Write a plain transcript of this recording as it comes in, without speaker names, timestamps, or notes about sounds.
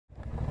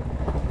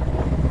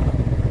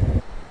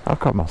I've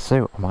got my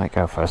suit, I might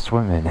go for a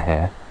swim in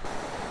here.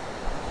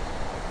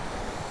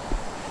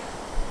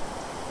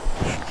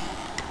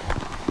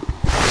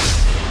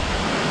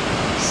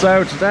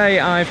 So today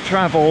I've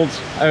travelled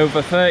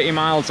over 30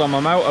 miles on my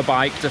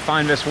motorbike to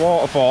find this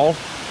waterfall,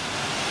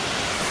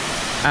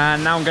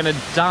 and now I'm going to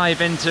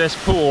dive into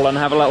this pool and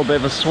have a little bit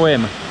of a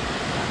swim.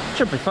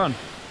 Should be fun.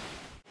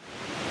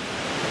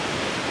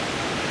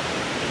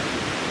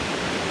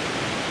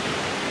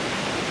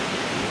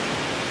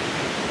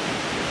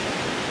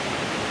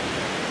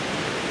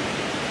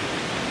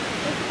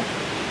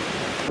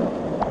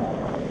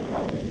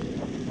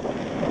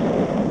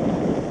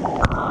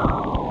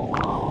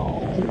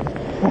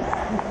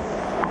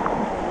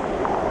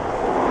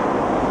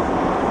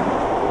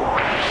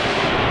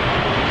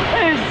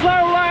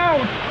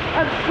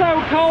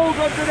 So cold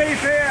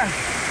underneath here.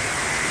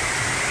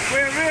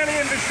 We're really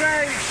in the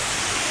shade.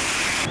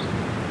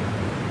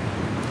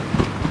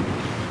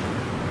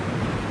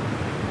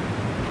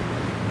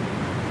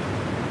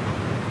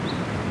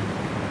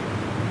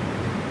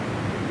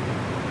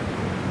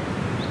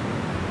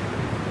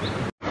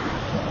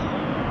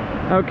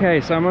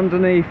 Okay, so I'm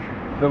underneath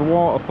the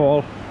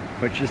waterfall,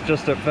 which is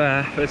just up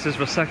there. This is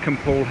the second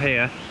pool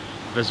here.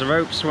 There's a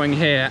rope swing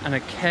here and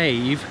a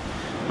cave,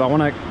 but I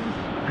want to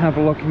have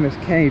a look in this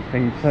cave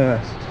thing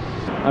first.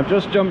 I've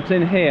just jumped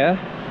in here.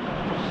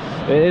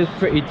 It is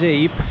pretty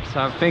deep,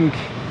 so I think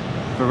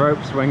the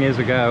rope swing is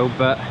a go,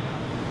 but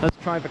let's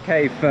try the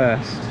cave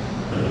first.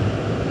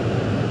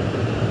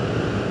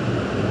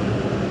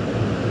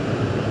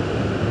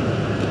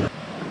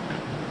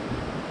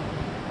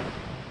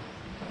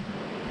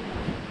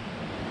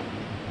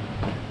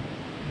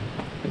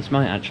 This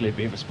might actually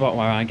be the spot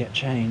where I get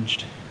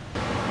changed.